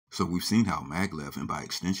So we've seen how maglev and by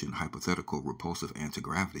extension hypothetical repulsive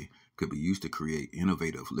antigravity could be used to create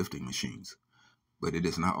innovative lifting machines. But it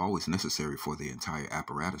is not always necessary for the entire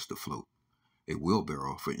apparatus to float. A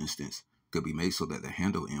wheelbarrow, for instance, could be made so that the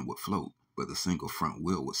handle end would float, but the single front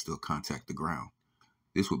wheel would still contact the ground.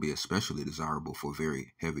 This would be especially desirable for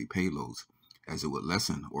very heavy payloads, as it would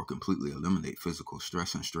lessen or completely eliminate physical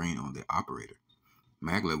stress and strain on the operator.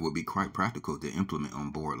 Maglev would be quite practical to implement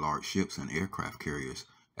on board large ships and aircraft carriers,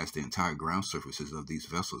 as the entire ground surfaces of these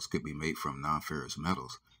vessels could be made from non-ferrous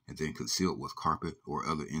metals and then concealed with carpet or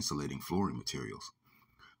other insulating flooring materials.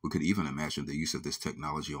 We could even imagine the use of this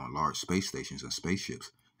technology on large space stations and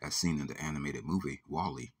spaceships, as seen in the animated movie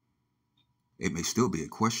WALL-E. It may still be a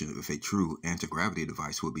question if a true anti-gravity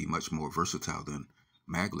device would be much more versatile than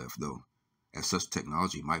maglev, though, as such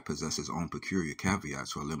technology might possess its own peculiar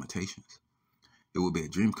caveats or limitations. It would be a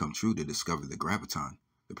dream come true to discover the graviton,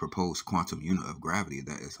 the proposed quantum unit of gravity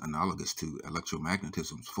that is analogous to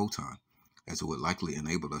electromagnetism's photon, as it would likely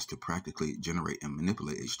enable us to practically generate and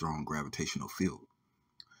manipulate a strong gravitational field.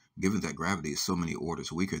 Given that gravity is so many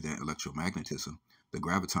orders weaker than electromagnetism, the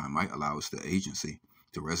graviton might allow us the agency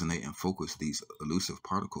to resonate and focus these elusive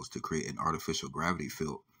particles to create an artificial gravity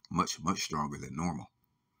field much stronger than normal.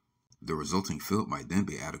 The resulting field might then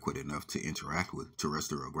be adequate enough to interact with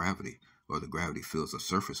terrestrial gravity or the gravity fields of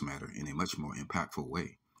surface matter in a much more impactful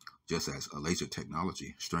way, just as a laser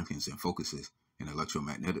technology strengthens and focuses an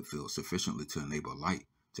electromagnetic field sufficiently to enable light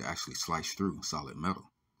to actually slice through solid metal,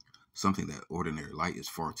 something that ordinary light is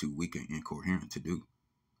far too weak and incoherent to do.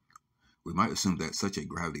 We might assume that such a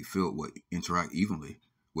gravity field would interact evenly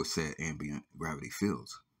with said ambient gravity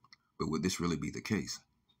fields, but would this really be the case?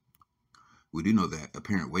 We do know that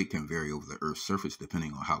apparent weight can vary over the Earth's surface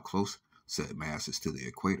depending on how close said mass is to the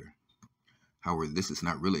equator. However, this is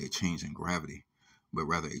not really a change in gravity, but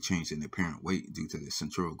rather a change in apparent weight due to the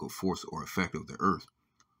centrifugal force or effect of the Earth,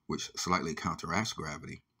 which slightly counteracts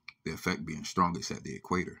gravity, the effect being strongest at the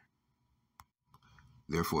equator.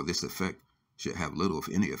 Therefore, this effect should have little if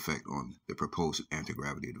any effect on the proposed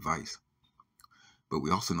anti-gravity device. But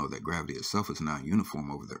we also know that gravity itself is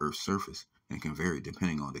non-uniform over the Earth's surface and can vary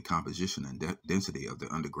depending on the composition and density of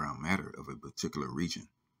the underground matter of a particular region.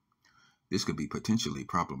 This could be potentially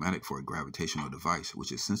problematic for a gravitational device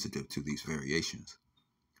which is sensitive to these variations.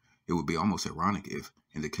 It would be almost ironic if,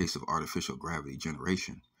 in the case of artificial gravity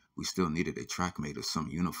generation, we still needed a track made of some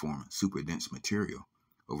uniform, super-dense material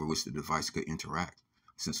over which the device could interact,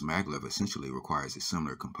 since maglev essentially requires a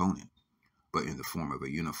similar component, but in the form of a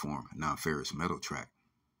uniform, non-ferrous metal track.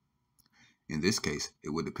 In this case, it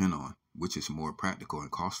would depend on which is more practical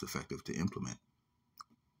and cost-effective to implement.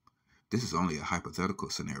 This is only a hypothetical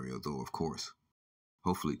scenario, though, of course.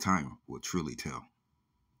 Hopefully time will truly tell.